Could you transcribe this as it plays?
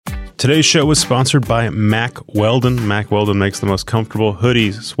Today's show was sponsored by Mack Weldon. Mack Weldon makes the most comfortable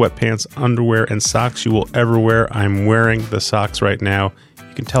hoodies, sweatpants, underwear, and socks you will ever wear. I'm wearing the socks right now.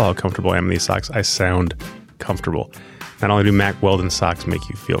 You can tell how comfortable I am in these socks. I sound comfortable. Not only do Mack Weldon socks make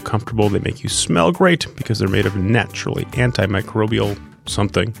you feel comfortable, they make you smell great because they're made of naturally antimicrobial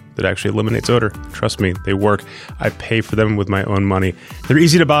something that actually eliminates odor. Trust me, they work. I pay for them with my own money. They're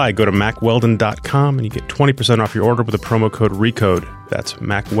easy to buy. Go to MackWeldon.com and you get 20% off your order with the promo code RECODE. That's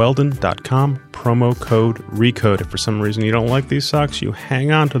MackWeldon.com, promo code RECODE. If for some reason you don't like these socks, you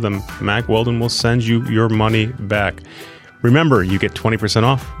hang on to them. Mack Weldon will send you your money back. Remember, you get 20%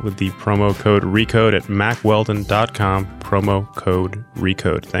 off with the promo code RECODE at MackWeldon.com, promo code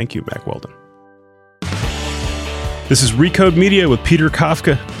RECODE. Thank you, Mack Weldon. This is Recode Media with Peter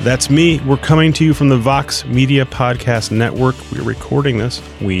Kafka. That's me. We're coming to you from the Vox Media Podcast Network. We're recording this.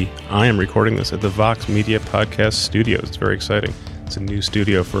 I am recording this at the Vox Media Podcast Studios. It's very exciting. It's a new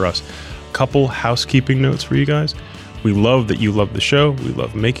studio for us. A couple housekeeping notes for you guys. We love that you love the show. We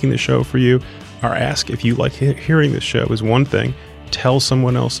love making the show for you. Our ask, if you like hearing the show, is one thing. Tell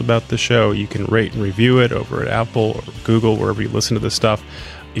someone else about the show. You can rate and review it over at Apple or Google, wherever you listen to this stuff.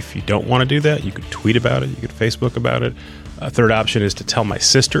 If you don't want to do that, you could tweet about it. You could Facebook about it. A third option is to tell my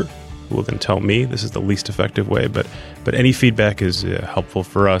sister, who will then tell me. This is the least effective way, but any feedback is helpful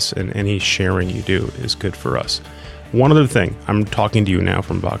for us, and any sharing you do is good for us. One other thing, I'm talking to you now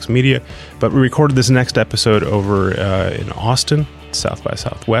from Vox Media, but we recorded this next episode over in Austin, South by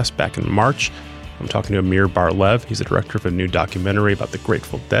Southwest, back in March. I'm talking to Amir Bar-Lev. He's the director of a new documentary about the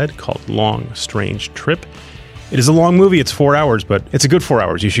Grateful Dead called Long Strange Trip. It is a long movie. It's 4 hours, but it's a good 4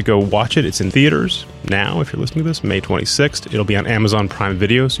 hours. You should go watch it. It's in theaters now, if you're listening to this, May 26th. It'll be on Amazon Prime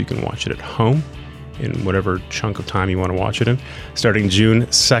Video, so you can watch it at home in whatever chunk of time you want to watch it in, starting June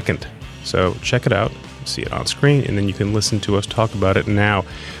 2nd. So check it out, see it on screen, and then you can listen to us talk about it now.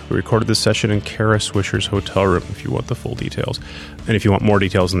 We recorded this session in Kara Swisher's hotel room if you want the full details. And if you want more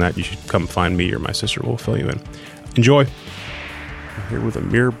details than that, you should come find me or my sister will fill you in. Enjoy. I'm here with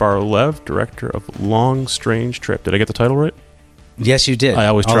Amir Bar-Lev, director of Long Strange Trip. Did I get the title right? Yes, you did. I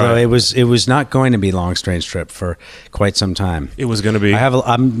always try. Although it was not going to be Long Strange Trip for quite some time. It was going to be.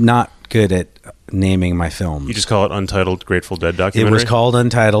 I'm not good at naming my films. You just call it Untitled Grateful Dead documentary? It was called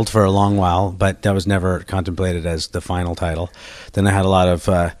Untitled for a long while, but that was never contemplated as the final title. Then I had a lot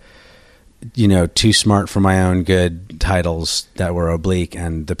of, too smart for my own good titles that were oblique,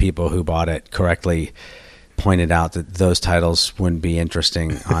 and the people who bought it correctly pointed out that those titles wouldn't be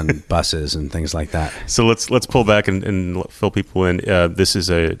interesting on buses and things like that. So let's pull back and fill people in. This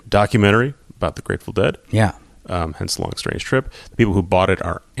is a documentary about the Grateful Dead. Yeah. Hence Long Strange Trip. The people who bought it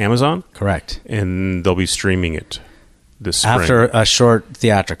are Amazon. Correct. And they'll be streaming it this spring. After a short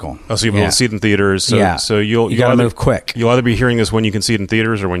theatrical. Oh, so you will see it in theaters. So, so you got to move quick. You'll either be hearing this when you can see it in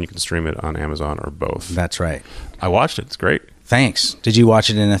theaters or when you can stream it on Amazon, or both. That's right. I watched it. It's great. Thanks. Did you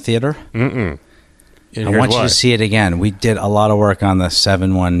watch it in a theater? Mm-mm. I want you to see it again. We did a lot of work on the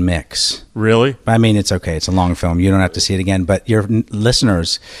 7-1 mix. Really? I mean, it's okay. It's a long film. You don't have to see it again. But your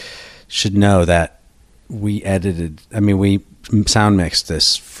listeners should know that we sound mixed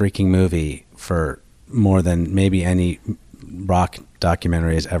this freaking movie for more than maybe any rock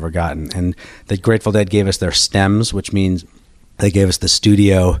documentary has ever gotten. And the Grateful Dead gave us their stems, which means they gave us the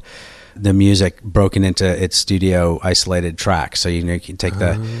studio, the music broken into its studio isolated tracks. So you can take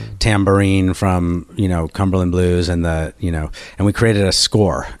the tambourine from Cumberland Blues and and we created a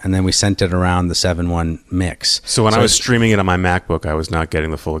score, and then we sent it around the 7-1 mix. So when I was streaming it on my MacBook, I was not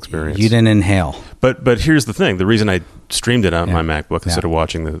getting the full experience. You didn't inhale. But here's the thing: the reason I streamed it on my MacBook instead of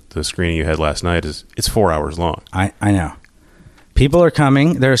watching the screening you had last night is it's 4 hours long. I know. People are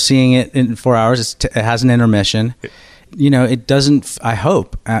coming; they're seeing it in 4 hours. It has an intermission. It doesn't, I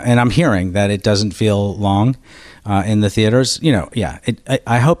hope, and I'm hearing that it doesn't feel long in the theaters.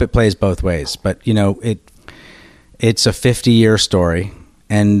 I hope it plays both ways. But, it's a 50-year story,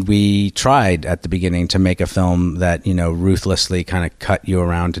 and we tried at the beginning to make a film that, ruthlessly kind of cut you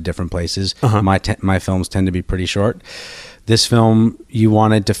around to different places. Uh-huh. My films tend to be pretty short. This film, you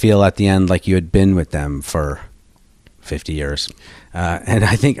wanted to feel at the end like you had been with them for 50 years. And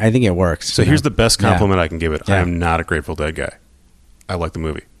I think it works. So here's the best compliment I can give it. I am not a Grateful Dead guy. I like the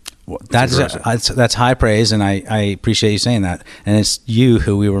movie. Well, that's high praise, and I appreciate you saying that. And it's you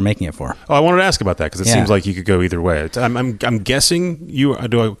who we were making it for. Oh, I wanted to ask about that because it seems like you could go either way. I'm guessing you.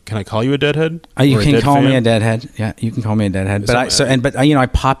 Can I call you a Deadhead? You can call me a Deadhead. Yeah, you can call me a Deadhead. But I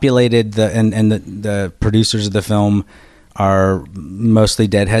populated the producers of the film are mostly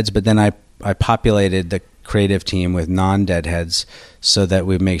Deadheads, but then I populated the creative team with non-Deadheads so that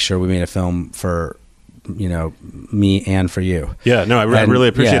we make sure we made a film for me and for you. Yeah, no, I really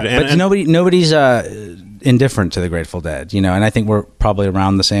appreciate it. But nobody's indifferent to the Grateful Dead, and I think we're probably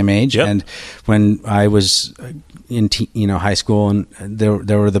around the same age. Yep. And when I was in high school, and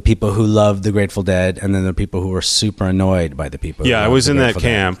there were the people who loved the Grateful Dead, and then the people who were super annoyed by the people. Yeah, I was in that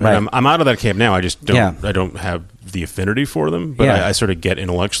camp. Right. I'm out of that camp now. I just don't. I don't have the affinity for them, but I sort of get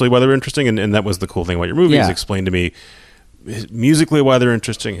intellectually why they're interesting, and that was the cool thing about your movies. Yeah. Explain to me musically why they're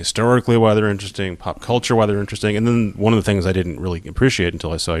interesting, historically why they're interesting, pop culture why they're interesting, and then one of the things I didn't really appreciate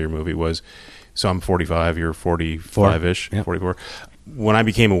until I saw your movie was, so I'm 45, you're 45-ish, Yep. 44. When I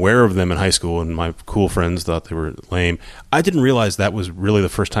became aware of them in high school and my cool friends thought they were lame, I didn't realize that was really the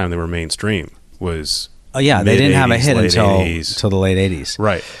first time they were mainstream. Was they didn't have a hit until 80s. the late 80s.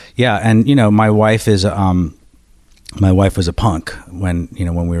 Right. Yeah, and my wife is my wife was a punk when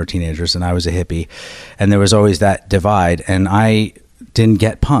we were teenagers, and I was a hippie, and there was always that divide, and I didn't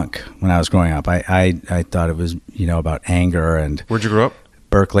get punk when I was growing up. I thought it was about anger. And where'd you grow up?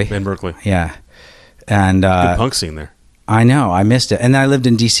 Berkeley. In Berkeley. Yeah. And good punk scene there. I know, I missed it. And then I lived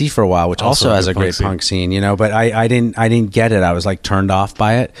in DC for a while, which also has a great punk scene, but I didn't get it. I was like turned off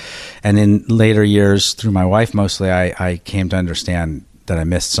by it. And in later years, through my wife mostly, I came to understand that I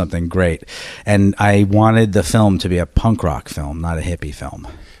missed something great. And I wanted the film to be a punk rock film, not a hippie film.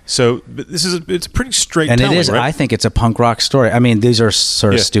 So it's pretty straight and telling, it is, right? I think it's a punk rock story. I mean, these are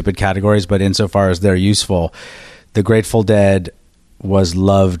sort of stupid categories, but insofar as they're useful, the Grateful Dead was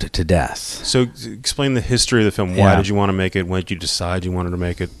loved to death. So explain the history of the film. Why did you want to make it? When did you decide you wanted to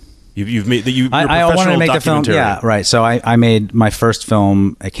make it? You've made that. I wanted to make the film. Yeah, right. So I made my first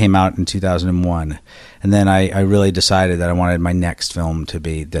film. It came out in 2001, and then I really decided that I wanted my next film to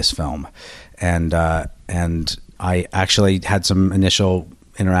be this film, and I actually had some initial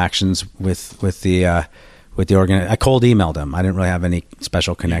interactions with the organ. I cold emailed them. I didn't really have any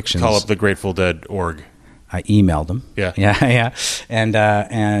special connections. You call up the Grateful Dead org. I emailed them. Yeah. And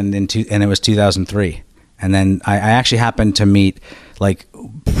it was 2003. And then I actually happened to meet like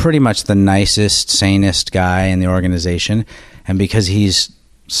pretty much the nicest, sanest guy in the organization. And because he's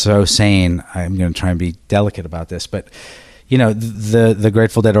so sane, I'm going to try and be delicate about this, but the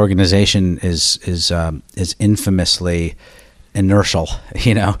Grateful Dead organization is infamously inertial,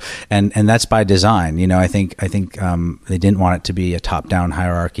 and that's by design. I think they didn't want it to be a top-down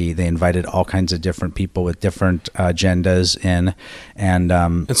hierarchy. They invited all kinds of different people with different agendas in, and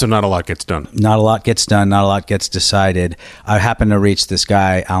so not a lot gets done. Not a lot gets done. Not a lot gets decided. I happened to reach this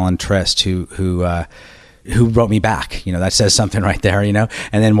guy, Alan Trist, who wrote me back. That says something right there, and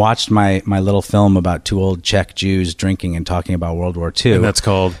then watched my little film about two old Czech Jews drinking and talking about World War II. And that's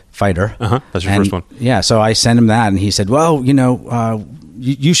called Fighter. That's your first one. Yeah. So I sent him that, and he said, well,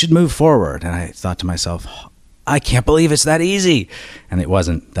 you should move forward. And I thought to myself, I can't believe it's that easy. And it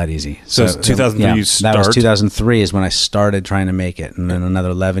wasn't that easy. So 2003 you start? That was 2003 is when I started trying to make it. And then another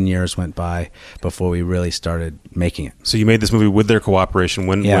 11 years went by before we really started making it. So you made this movie with their cooperation.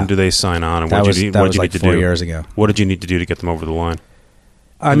 When do they sign on? And that what was did you need like to 4 do? Years ago. What did you need to do to get them over the line?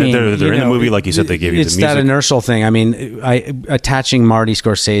 I mean, they're in the movie, like you said, they gave you the music. It's that inertial thing. I mean, attaching Marty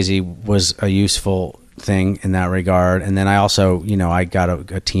Scorsese was a useful thing in that regard. And then I also, I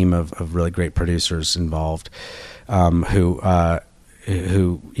got a team of really great producers involved, who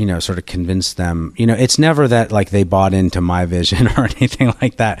sort of convinced them. It's never that like they bought into my vision or anything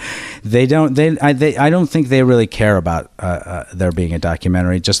like that. I don't think they really care about there being a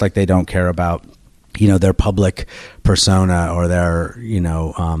documentary, just like they don't care about their public persona or their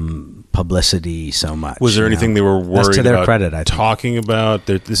publicity so much. Was there anything they were worried to their about credit, I think. Talking about?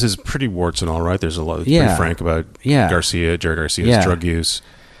 This is pretty warts and all, right? There's a lot. Pretty frank about Jerry Garcia's drug use.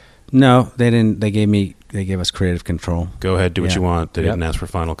 No, they didn't. They gave us creative control. Go ahead, do what you want. They didn't ask for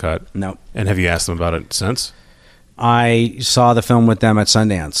final cut. No. And have you asked them about it since? I saw the film with them at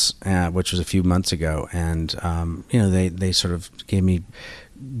Sundance, which was a few months ago, and they sort of gave me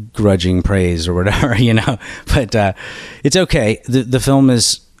grudging praise or whatever, but it's okay.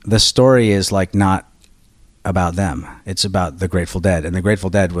 The story is like not about them. It's about the Grateful Dead, and the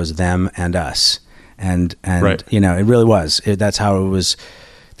Grateful Dead was them and us, and right. It really was. That's how it was.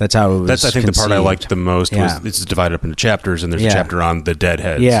 That's I think conceived. the part I liked the most was it's divided up into chapters, and there's a chapter on the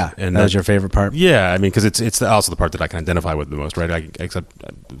Deadheads. Yeah, and that was your favorite part. Yeah, I mean, because it's also the part that I can identify with the most, right?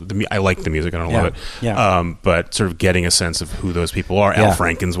 I like the music, I don't love it. Yeah. But sort of getting a sense of who those people are. Al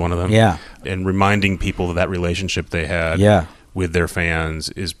Franken's one of them. Yeah, and reminding people of that relationship they had. With their fans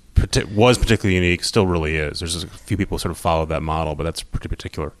was particularly unique. Still really is. There's a few people who sort of followed that model, but that's pretty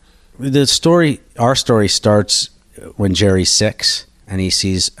particular. Our story starts when Jerry's 6. And he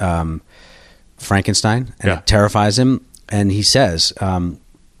sees Frankenstein, and it terrifies him. And he says,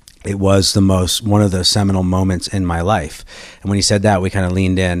 it was one of the seminal moments in my life. And when he said that, we kind of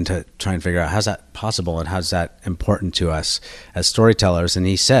leaned in to try and figure out how's that possible and how's that important to us as storytellers. And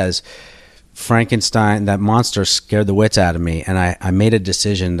he says, Frankenstein, that monster scared the wits out of me, and I made a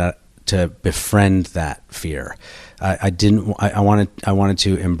decision to befriend that fear. I wanted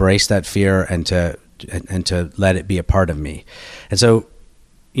to embrace that fear and to let it be a part of me. And so,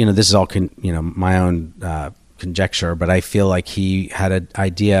 this is all my own conjecture, but I feel like he had an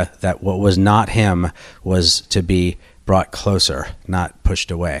idea that what was not him was to be brought closer, not pushed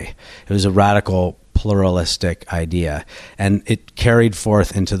away. It was a radical pluralistic idea, and it carried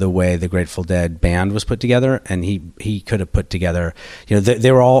forth into the way the Grateful Dead band was put together. And he could have put together,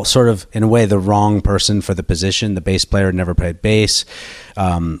 they were all sort of in a way the wrong person for the position. The bass player never played bass.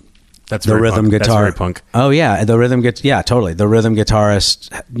 That's the rhythm punk. guitar. That's very punk. Oh yeah, the rhythm yeah, totally. The rhythm guitarist,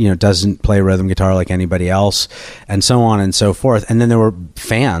 doesn't play rhythm guitar like anybody else, and so on and so forth. And then there were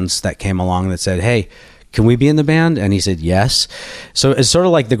fans that came along that said, "Hey, can we be in the band?" And he said, "Yes." So it's sort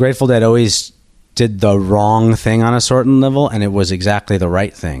of like the Grateful Dead always did the wrong thing on a certain level, and it was exactly the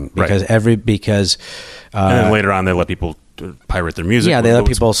right thing because and then later on they let people pirate their music. Yeah, they let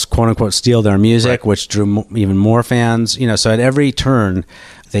people quote unquote steal their music, which drew even more fans. So at every turn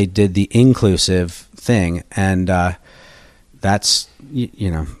they did the inclusive thing, and that's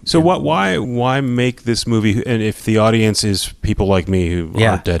So why make this movie? And if the audience is people like me who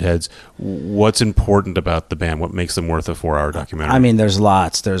are Deadheads, what's important about the band? What makes them worth a 4-hour documentary? I mean, there's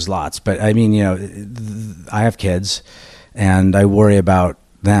lots, but I mean, I have kids, and I worry about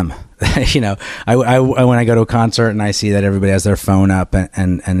them. I when I go to a concert and I see that everybody has their phone up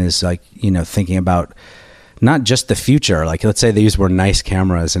and is like, thinking about not just the future. Like, let's say these were nice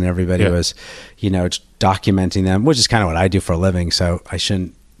cameras and everybody was, documenting them, which is kind of what I do for a living. So I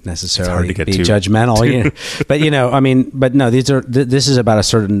shouldn't necessarily be judgmental. But no, this is about a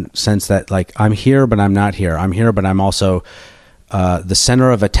certain sense that like, I'm here, but I'm not here. I'm here, but I'm also the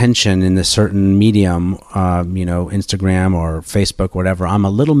center of attention in this certain medium, Instagram or Facebook, whatever. I'm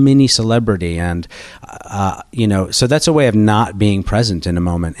a little mini celebrity. And, so that's a way of not being present in a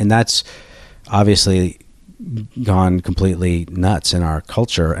moment. And that's obviously gone completely nuts in our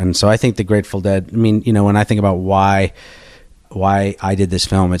culture. And so I think the Grateful Dead, when I think about why I did this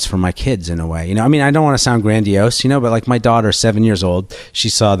film, it's for my kids in a way. I don't want to sound grandiose, but like my daughter, 7 years old, she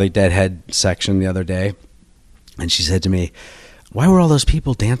saw the Deadhead section the other day and she said to me, "Why were all those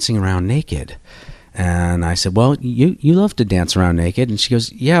people dancing around naked?" And I said, "Well, you love to dance around naked." And she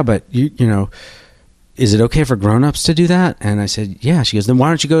goes, "Yeah, but is it okay for grown-ups to do that?" And I said, "Yeah." She goes, "Then why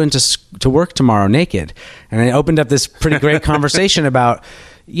don't you go to work tomorrow naked?" And I opened up this pretty great conversation about,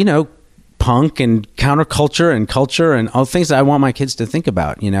 punk and counterculture and culture and all things that I want my kids to think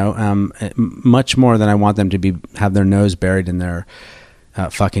about, much more than I want them to have their nose buried in their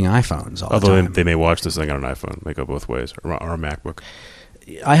fucking iPhones all the time. Although they may watch this thing on an iPhone, may go both ways, or a MacBook.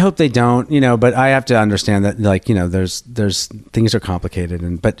 I hope they don't, but I have to understand that, like, there's things are complicated,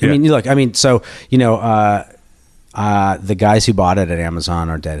 the guys who bought it at Amazon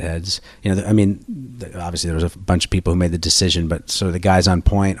are Deadheads. Obviously there was a bunch of people who made the decision, but sort of the guys on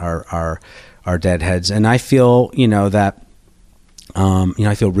point are Deadheads, and I feel, that.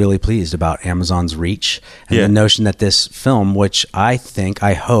 I feel really pleased about Amazon's reach and the notion that this film, which I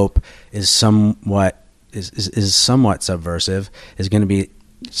hope is somewhat subversive, is going to be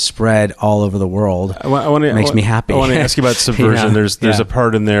spread all over the world. Makes me happy. I want to ask you about subversion. There's a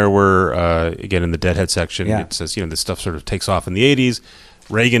part in there where, again, in the Deadhead section, it says, this stuff sort of takes off in the 80s.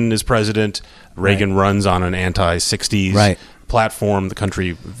 Reagan is president. Reagan runs on an anti-60s platform. The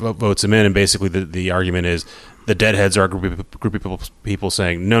country votes him in, and basically the argument is the Deadheads are a group of people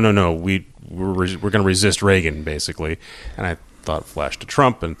saying, no, we're going to resist Reagan, basically. And I thought flash to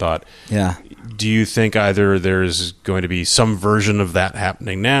Trump and thought, do you think either there's going to be some version of that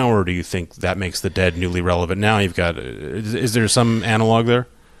happening now, or do you think that makes the Dead newly relevant now? You've got, is there some analog there?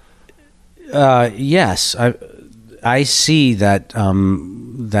 Yes, I see that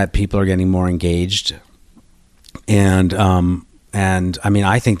that people are getting more engaged, and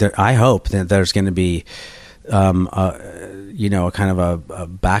I think I hope that there's going to be a kind of a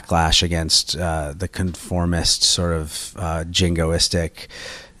backlash against the conformist sort of jingoistic,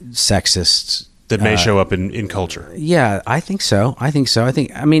 sexist that may show up in culture. Yeah, I think so. I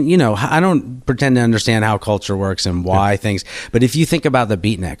don't pretend to understand how culture works and why things, but if you think about the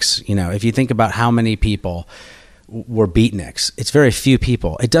beatniks, if you think about how many people were beatniks, it's very few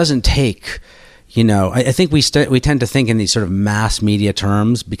people. It doesn't take I think we tend to think in these sort of mass media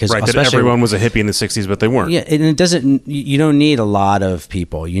terms because that everyone was a hippie in the 60s, but they weren't. Yeah, and you don't need a lot of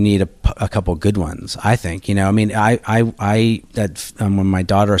people. You need a couple good ones, I think. When my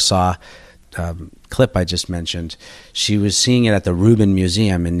daughter saw clip I just mentioned, she was seeing it at the Rubin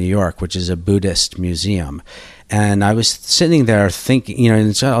Museum in New York, which is a Buddhist museum. And I was sitting there thinking, and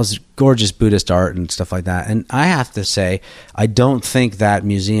it was gorgeous Buddhist art and stuff like that. And I have to say, I don't think that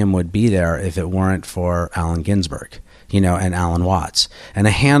museum would be there if it weren't for Allen Ginsberg, and Alan Watts, and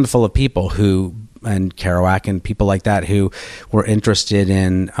a handful of people and Kerouac and people like that who were interested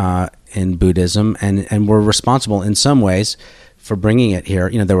in Buddhism and were responsible in some ways for bringing it here.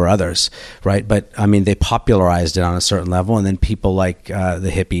 There were others, right? But they popularized it on a certain level, and then people like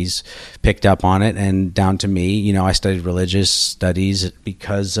the hippies picked up on it, and down to me, I studied religious studies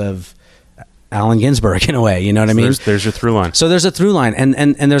because of Allen Ginsberg in a way, you know what I mean? There's your through line. So there's a through line,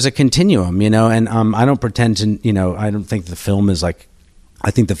 and there's a continuum, and I don't pretend to, I don't think the film is like, I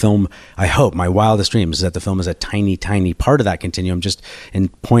think the film, I hope, my wildest dreams is that the film is a tiny, tiny part of that continuum, just in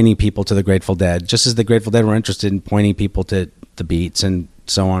pointing people to the Grateful Dead, just as the Grateful Dead were interested in pointing people to the Beats and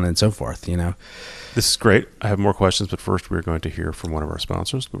so on and so forth, This is great. I have more questions, but first we're going to hear from one of our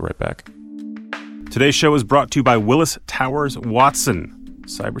sponsors. We'll be right back. Today's show is brought to you by Willis Towers Watson.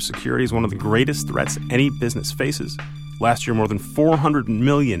 Cybersecurity is one of the greatest threats any business faces. Last year, more than 400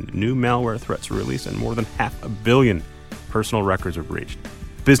 million new malware threats were released, and more than 500 million personal records are breached.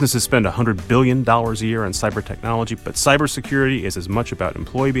 Businesses spend $100 billion a year on cyber technology, but cybersecurity is as much about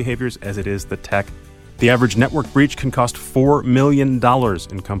employee behaviors as it is the tech. The average network breach can cost $4 million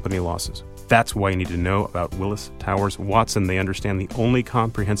in company losses. That's why you need to know about Willis Towers Watson. They understand the only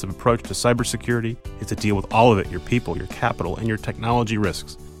comprehensive approach to cybersecurity is to deal with all of it, your people, your capital, and your technology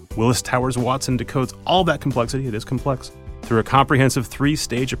risks. Willis Towers Watson decodes all that complexity. It is complex. Through a comprehensive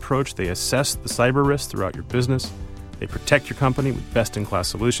 3-stage approach, they assess the cyber risks throughout your business. They protect your company with best-in-class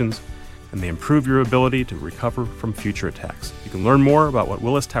solutions, and they improve your ability to recover from future attacks. You can learn more about what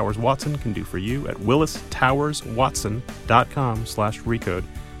Willis Towers Watson can do for you at willistowerswatson.com/recode.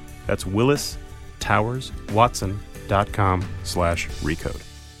 That's willistowerswatson.com/recode.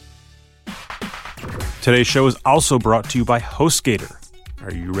 Today's show is also brought to you by HostGator.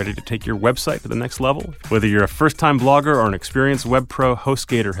 Are you ready to take your website to the next level? Whether you're a first-time blogger or an experienced web pro,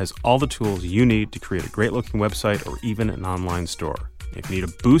 HostGator has all the tools you need to create a great-looking website or even an online store. If you need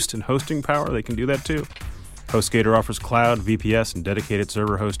a boost in hosting power, they can do that too. HostGator offers cloud, VPS, and dedicated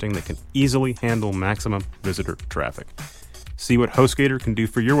server hosting that can easily handle maximum visitor traffic. See what HostGator can do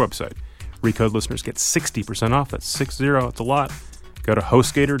for your website. Recode listeners get 60% off. That's 60. It's a lot. Go to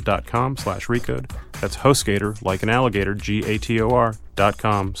HostGator.com/recode. That's HostGator, like an alligator,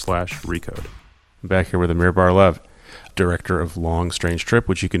 GATOR.com/recode. I'm back here with Amir Bar-Lev, director of Long Strange Trip,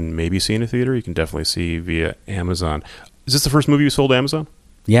 which you can maybe see in a theater. You can definitely see via Amazon. Is this the first movie you sold to Amazon?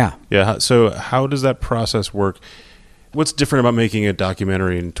 Yeah. Yeah. So how does that process work? What's different about making a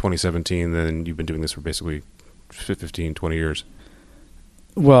documentary in 2017 than you've been doing this for basically 15, 20 years?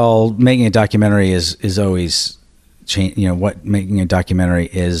 Well, making a documentary is always change. What making a documentary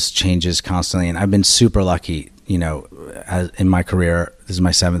changes constantly. And I've been super lucky, in my career. This is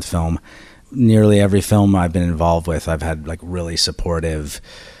my 7th film. Nearly every film I've been involved with, I've had like really supportive,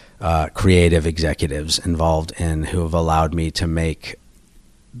 creative executives involved in who have allowed me to make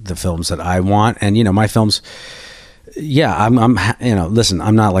the films that I want. And, my films, listen,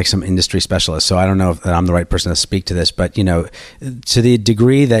 I'm not like some industry specialist, so I don't know if I'm the right person to speak to this, but, to the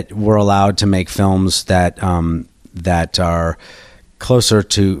degree that we're allowed to make films that are closer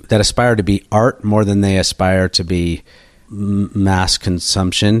to, that aspire to be art more than they aspire to be mass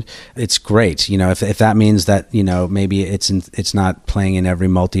consumption, it's great. If that means that, maybe it's not playing in every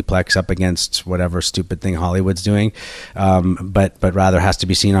multiplex up against whatever stupid thing Hollywood's doing, but rather has to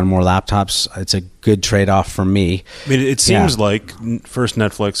be seen on more laptops, it's a good trade-off for me. I mean, it seems like first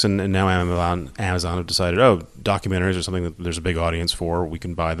Netflix and now Amazon have decided, documentaries are something that there's a big audience for. We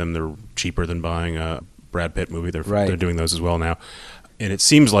can buy them. They're cheaper than buying a Brad Pitt movie. They're doing those as well now. And it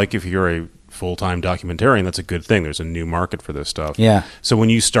seems like if you're a full-time documentarian, that's a good thing. There's a new market for this stuff. Yeah. So when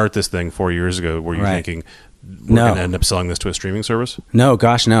you start this thing 4 years ago, were you thinking we're going to end up selling this to a streaming service? No,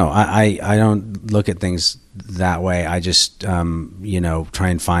 gosh, no. I don't look at things that way. I just, try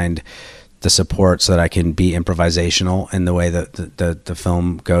and find the support so that I can be improvisational in the way that the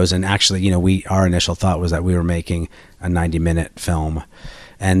film goes. And actually, our initial thought was that we were making a 90-minute film.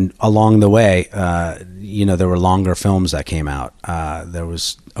 And along the way, there were longer films that came out. There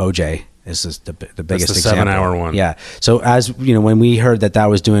was OJ. This is the biggest example. 7-hour one. Yeah. So as when we heard that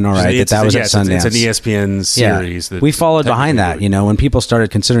was doing all right, that was at Sundance. It's an ESPN series. Yeah. We followed behind that. When people started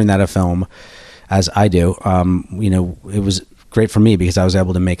considering that a film, as I do, it was great for me because I was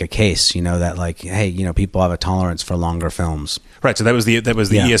able to make a case, that like, hey, people have a tolerance for longer films. Right. So that was the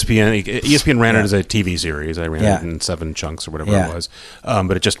ESPN. ESPN ran it as a TV series. I ran it in 7 chunks or whatever it was.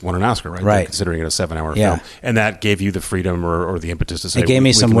 But it just won an Oscar, right? They're considering it a 7-hour film. And that gave you the freedom or the impetus to say, it gave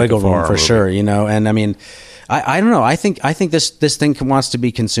me some wiggle room for sure, and I mean, I don't know. I think this thing wants to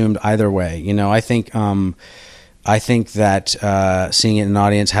be consumed either way. I think that seeing it in an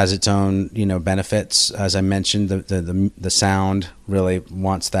audience has its own, benefits. As I mentioned, the sound really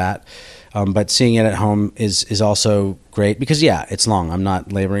wants that. But seeing it at home is also great because, it's long. I'm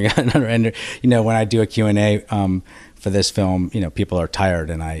not laboring under. When I do a Q&A for this film, people are tired,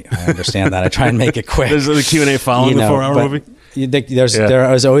 and I understand that. I try and make it quick. There's the Q&A following the 4-hour movie? There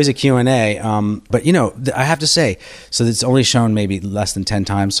was always a Q&A, but I have to say, so it's only shown maybe less than 10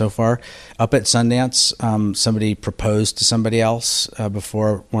 times so far. Up at Sundance, somebody proposed to somebody else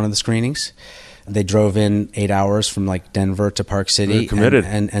before one of the screenings. They drove in 8 hours from like Denver to Park City, committed,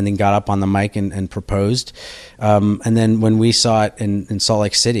 and then got up on the mic and proposed. And then when we saw it in Salt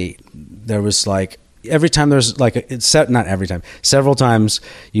Lake City, there was like, every time there's like not every time, several times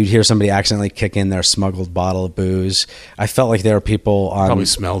you'd hear somebody accidentally kick in their smuggled bottle of booze. I felt like there were people on, probably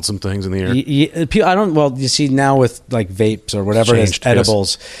smelled some things in the air. Well, you see now with like vapes or whatever it is,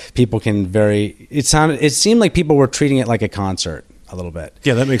 edibles, people can it seemed like people were treating it like a concert a little bit.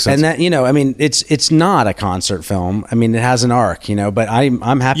 Yeah, that makes sense. And that, I mean, it's not a concert film. I mean, it has an arc, but I'm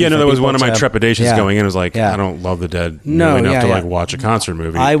happy. Yeah, no, that was one of my trepidations going in. It was like, I don't love the Dead enough to like watch a concert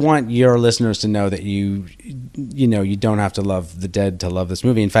movie. I want your listeners to know that you don't have to love the Dead to love this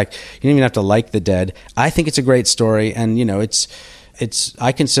movie. In fact, you don't even have to like the Dead. I think it's a great story, and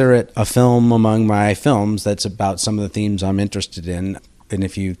I consider it a film among my films that's about some of the themes I'm interested in. And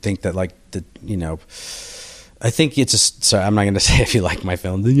if you think that like I think sorry, I'm not going to say if you like my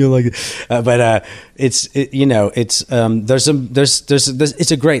film, then you'll like it. But it's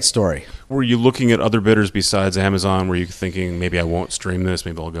a great story. Were you looking at other bidders besides Amazon? Were you thinking maybe I won't stream this,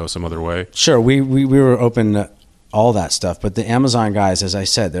 maybe I'll go some other way? Sure, we were open to all that stuff, but the Amazon guys, as I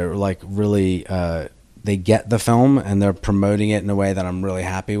said, they're like really they get the film and they're promoting it in a way that I'm really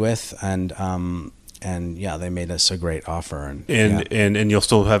happy with, and they made us a great offer, and you'll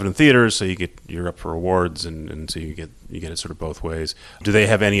still have it in theaters, so you're up for awards, and so you get it sort of both ways. Do they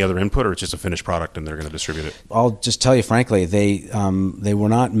have any other input, or it's just a finished product and they're going to distribute it? I'll just tell you frankly, they were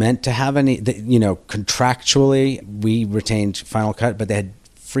not meant to have any. Contractually, we retained Final Cut, but they had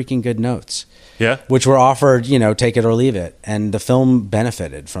freaking good notes, which were offered, take it or leave it, and the film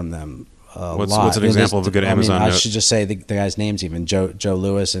benefited from them. What's an example of a good Amazon note? I should just say the guys' names, even Joe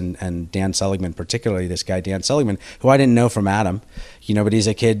Lewis and Dan Seligman, particularly this guy Dan Seligman, who I didn't know from Adam, but he's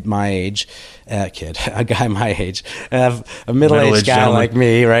a kid my age, a guy my age, a middle-aged guy gentleman like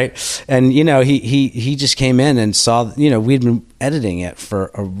me, right? And he just came in and saw, we'd been editing it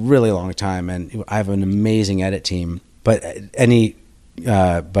for a really long time, and I have an amazing edit team, but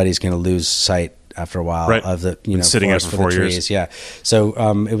anybody's going to lose sight after a while of the sitting out for 4 years. So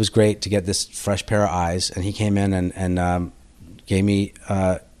it was great to get this fresh pair of eyes, and he came in and gave me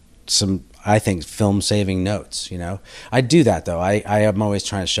some, I think, film saving notes. I do that though. I am always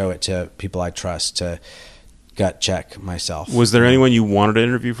trying to show it to people I trust to gut check myself. Was there anyone you wanted to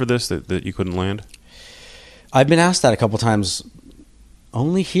interview for this that you couldn't land? I've been asked that a couple times.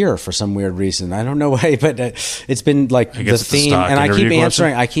 Only here for some weird reason. I don't know why, but it's been like the theme, and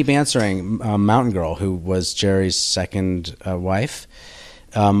I keep answering Mountain Girl, who was Jerry's second wife.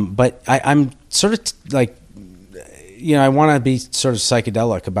 But I'm sort of like, I want to be sort of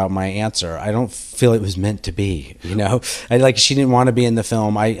psychedelic about my answer. I don't feel it was meant to be, she didn't want to be in the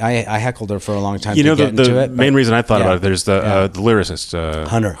film. I heckled her for a long time to get into it. The main reason I thought about it, there's the lyricist,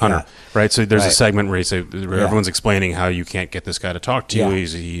 Hunter. Right? So there's a segment where everyone's explaining how you can't get this guy to talk to you.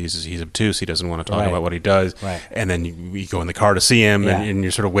 He's obtuse. He doesn't want to talk about what he does. Right. And then you go in the car to see him, and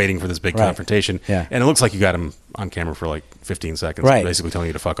you're sort of waiting for this big confrontation. Yeah. And it looks like you got him on camera for like 15 seconds, basically telling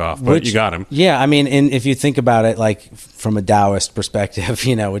you to fuck off. But you got him. Yeah, I mean, and if you think about it, like from a Taoist perspective,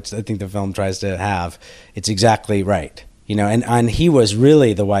 which I think the film tries to have, it's exactly right. And he was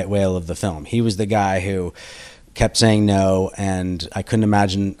really the white whale of the film. He was the guy who kept saying no, and I couldn't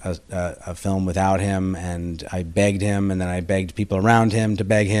imagine a film without him, and I begged him, and then I begged people around him to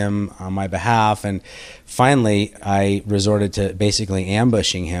beg him on my behalf, and finally I resorted to basically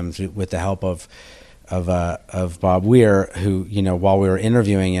ambushing him with the help of Bob Weir, who, while we were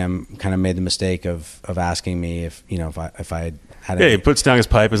interviewing him, kind of made the mistake of asking me if I had he puts down his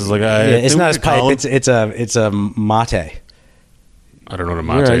pipe. It's like, it's not his pipe. It's a mate. I don't know what a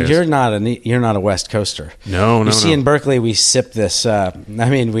mate is. You're not a West Coaster. No. You see, in Berkeley, we sip this. It's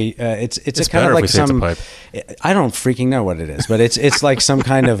a kind of like some. Pipe. I don't freaking know what it is, but it's like some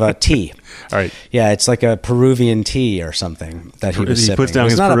kind of a tea. All right. Yeah, it's like a Peruvian tea or something that he was sipping. He puts down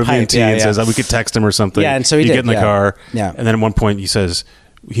his Peruvian tea and says, we could text him or something. Yeah, and so he get in the car. Yeah. And then at one point he says,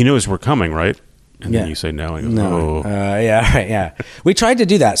 he knows we're coming, right? And then you say no. And he goes, no. Yeah. We tried to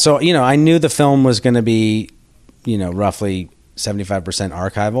do that. So, I knew the film was going to be, roughly 75%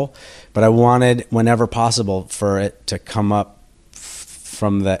 archival, but I wanted, whenever possible, for it to come up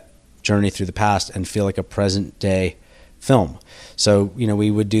from the journey through the past and feel like a present day film. So, we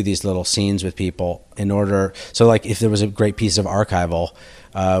would do these little scenes with people so like if there was a great piece of archival,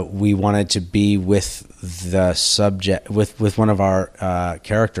 we wanted to be with the subject, with one of our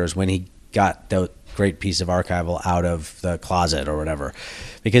characters when he got the great piece of archival out of the closet or whatever.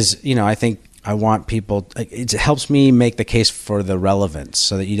 Because, I think I want people, it helps me make the case for the relevance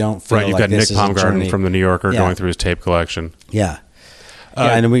so that you don't feel right, you've like got this Nick is Baumgarten from The New Yorker going through his tape collection. Yeah.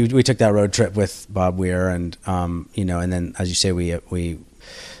 And we took that road trip with Bob Weir and, and then, as you say, we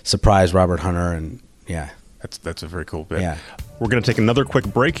surprised Robert Hunter and, yeah. That's a very cool bit. Yeah. We're going to take another quick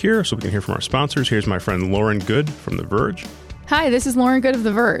break here so we can hear from our sponsors. Here's my friend Lauren Good from The Verge. Hi, this is Lauren Good of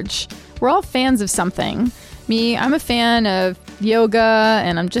The Verge. We're all fans of something. Me, I'm a fan of yoga,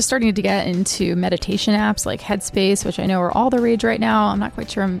 and I'm just starting to get into meditation apps like Headspace, which I know are all the rage right now. I'm not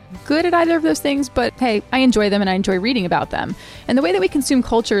quite sure I'm good at either of those things, but hey, I enjoy them and I enjoy reading about them. And the way that we consume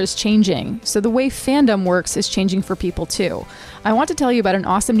culture is changing, so the way fandom works is changing for people too. I want to tell you about an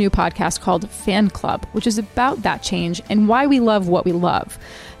awesome new podcast called Fan Club, which is about that change and why we love what we love.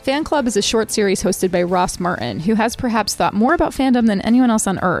 Fan Club is a short series hosted by Ross Martin, who has perhaps thought more about fandom than anyone else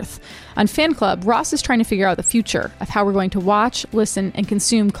on Earth. On Fan Club, Ross is trying to figure out the future of how we're going to watch, listen, and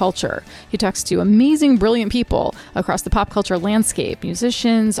consume culture. He talks to amazing, brilliant people across the pop culture landscape,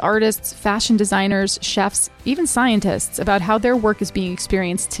 musicians, artists, fashion designers, chefs, even scientists, about how their work is being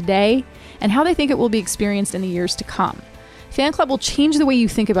experienced today and how they think it will be experienced in the years to come. Fan Club will change the way you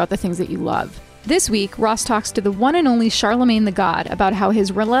think about the things that you love. This week, Ross talks to the one and only Charlemagne the God about how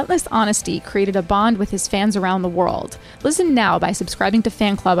his relentless honesty created a bond with his fans around the world. Listen now by subscribing to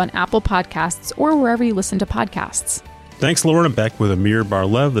Fan Club on Apple Podcasts or wherever you listen to podcasts. Thanks, Lauren. I'm back with Amir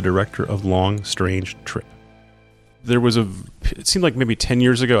Bar-Lev, the director of Long Strange Trip. There was it seemed like maybe 10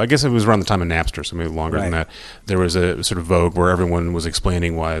 years ago, I guess it was around the time of Napster, so maybe longer than that, there was a sort of vogue where everyone was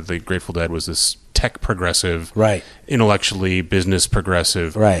explaining why the Grateful Dead was this tech progressive, intellectually business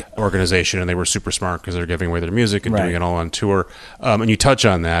progressive organization, and they were super smart because they're giving away their music and doing it all on tour. And you touch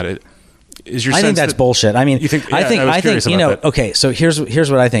on that. Is your I sense think that's bullshit. I mean, you think, I think okay, so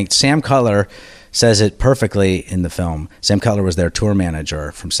here's what I think. Sam Cutler says it perfectly in the film. Sam Cutler was their tour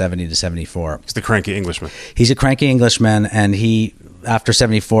manager from 70 to 74. He's the cranky Englishman. He's a cranky Englishman, and after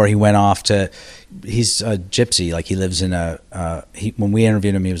 74, he went off he's a gypsy. Like he lives in when we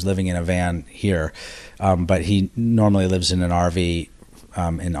interviewed him, he was living in a van here, but he normally lives in an RV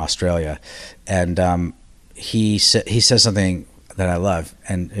in Australia. And he says something that I love,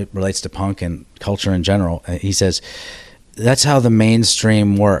 and it relates to punk and culture in general. He says, that's how the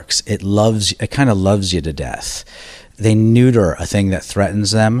mainstream works. It kind of loves you to death. They neuter a thing that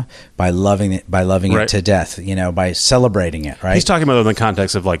threatens them by loving it to death, by celebrating it, right? He's talking about it in the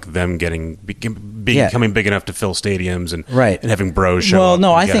context of like them becoming big enough to fill stadiums and having bros show up. Well,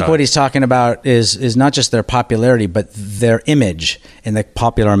 no, I think what he's talking about is not just their popularity, but their image in the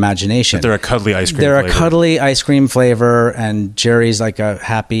popular imagination. But they're a cuddly ice cream flavor. They're a cuddly ice cream flavor, and Jerry's like a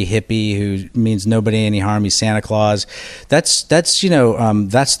happy hippie who means nobody any harm. He's Santa Claus. That's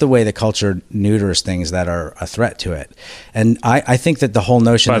the way the culture neuters things that are a threat to it. And I think that the whole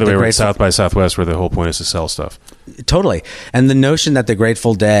notion... By the way, we're at South by Southwest where the whole point is to sell stuff. Totally. And the notion that the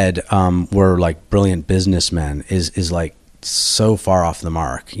Grateful Dead were like brilliant businessmen is like so far off the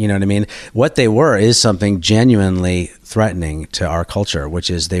mark. You know what I mean? What they were is something genuinely threatening to our culture, which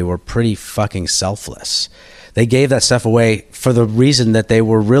is they were pretty fucking selfless. They gave that stuff away for the reason that they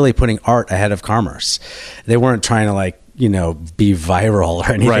were really putting art ahead of commerce. They weren't trying to be viral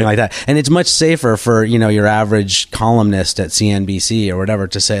or anything like that. And it's much safer for, your average columnist at CNBC or whatever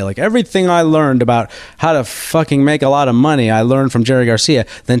to say like, everything I learned about how to fucking make a lot of money, I learned from Jerry Garcia,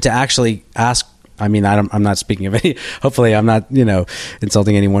 than to actually ask. I mean, I'm not speaking of any, hopefully I'm not,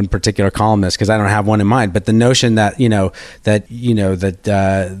 insulting any one particular columnist because I don't have one in mind, but the notion that,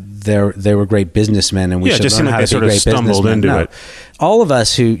 they were great businessmen and we should learn how to be great businessmen. It. All of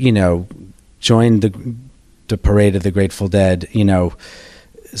us who, joined the parade of the Grateful Dead,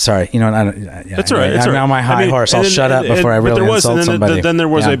 Sorry, you know, that's all right. I'm on my high horse. I'll shut up before I really insult somebody. Then there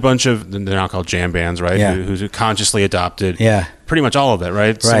was a bunch of, they're now called jam bands, right? Yeah. Who consciously adopted pretty much all of it,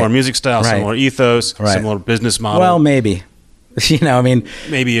 right? Similar music style, similar ethos, similar business model. Well, maybe. You know, I mean,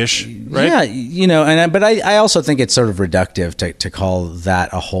 maybe-ish, right? Yeah, you know, but I also think it's sort of reductive to call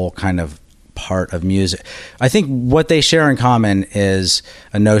that a whole kind of part of music. I think what they share in common is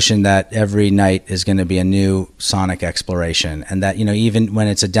a notion that every night is going to be a new sonic exploration, and that, you know, even when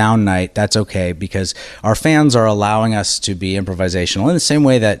it's a down night, that's okay, because our fans are allowing us to be improvisational in the same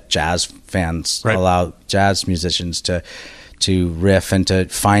way that jazz fans allow jazz musicians to riff and to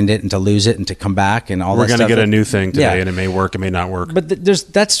find it and to lose it and to come back and all that stuff. We're going to get a new thing today, and it may work, it may not work. But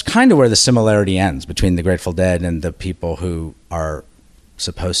that's kind of where the similarity ends between the Grateful Dead and the people who are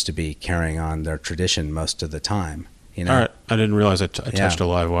supposed to be carrying on their tradition most of the time. You know? All right. I didn't realize I touched a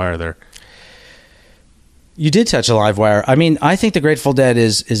live wire there. You did touch a live wire. I mean, I think the Grateful Dead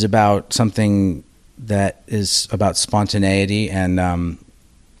is about something that is about spontaneity and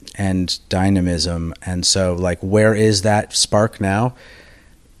dynamism. And so, like, where is that spark now?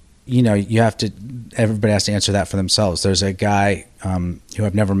 You know, everybody has to answer that for themselves. There's a guy who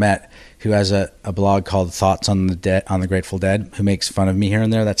I've never met who has a blog called Thoughts on the Grateful Dead, who makes fun of me here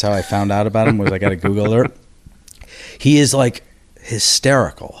and there. That's how I found out about him, was I got a Google alert. He is like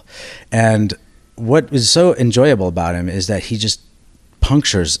hysterical. And what is so enjoyable about him is that he just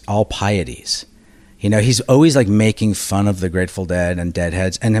punctures all pieties. You know, he's always like making fun of the Grateful Dead and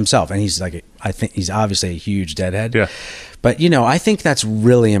Deadheads and himself. And he's like, I think he's obviously a huge Deadhead. Yeah. But, you know, I think that's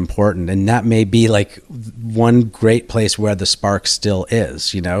really important. And that may be like one great place where the spark still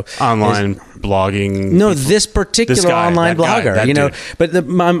is, you know. Online blogging. No, this particular online blogger, you know. Dude. But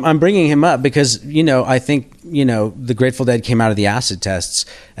I'm bringing him up because, you know, I think, you know, the Grateful Dead came out of the acid tests,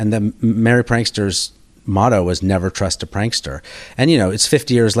 and the Merry Pranksters motto was never trust a prankster. And, you know, it's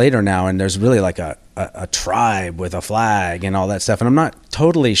 50 years later now, and there's really like a tribe with a flag and all that stuff. And I'm not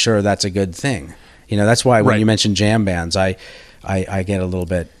totally sure that's a good thing. You know, that's why when you mention jam bands, I get a little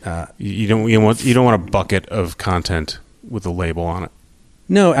bit. You don't want a bucket of content with a label on it.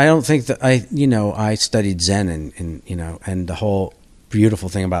 No, I don't think that. I studied Zen, and you know, and the whole beautiful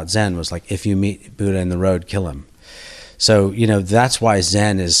thing about Zen was like, if you meet Buddha in the road, kill him. So, you know, that's why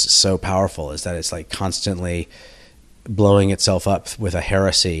Zen is so powerful, is that it's like constantly blowing itself up with a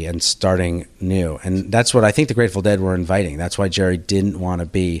heresy and starting new. And that's what I think the Grateful Dead were inviting. That's why Jerry didn't want to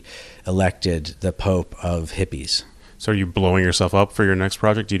be elected the Pope of hippies. So are you blowing yourself up for your next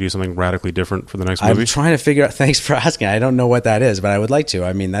project? Do you do something radically different for the next movie? I'm trying to figure out, thanks for asking. I don't know what that is, but I would like to.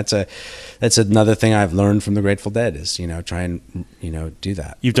 I mean, that's another thing I've learned from the Grateful Dead is, you know, try and, you know, do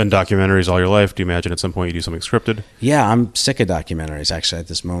that. You've done documentaries all your life. Do you imagine at some point you do something scripted? Yeah, I'm sick of documentaries, actually, at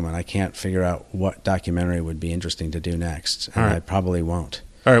this moment. I can't figure out what documentary would be interesting to do next, and I probably won't.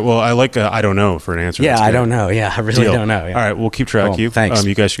 All right, well, I like I don't know for an answer. Yeah, I don't know. Yeah, I really don't know. Yeah. All right, we'll keep track of you. Thanks.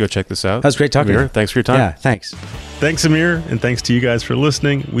 You guys should go check this out. That was great talking to you. Thanks for your time. Yeah, thanks. Thanks, Amir, and thanks to you guys for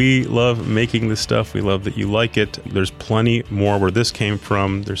listening. We love making this stuff. We love that you like it. There's plenty more where this came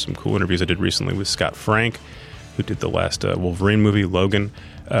from. There's some cool interviews I did recently with Scott Frank, who did the last Wolverine movie, Logan.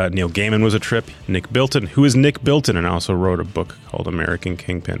 Neil Gaiman was a trip. Nick Bilton, who is Nick Bilton, and also wrote a book called American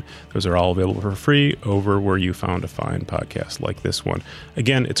Kingpin. Those are all available for free over where you found a fine podcast like this one.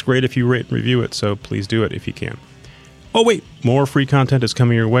 Again, it's great if you rate and review it, so please do it if you can. Oh, wait, more free content is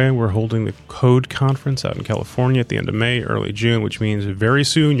coming your way. We're holding the Code Conference out in California at the end of May, early June, which means very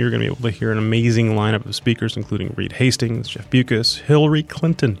soon you're going to be able to hear an amazing lineup of speakers, including Reed Hastings, Jeff Bewkes, Hillary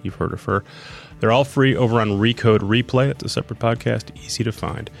Clinton, you've heard of her. They're all free over on Recode Replay. It's a separate podcast, easy to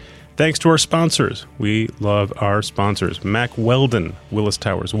find. Thanks to our sponsors. We love our sponsors: Mack Weldon, Willis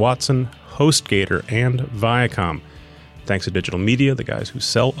Towers Watson, HostGator, and Viacom. Thanks to Digital Media, the guys who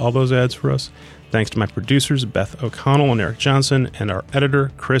sell all those ads for us. Thanks to my producers, Beth O'Connell and Eric Johnson, and our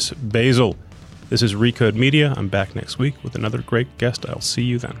editor, Chris Basil. This is Recode Media. I'm back next week with another great guest. I'll see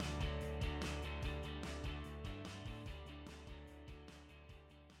you then.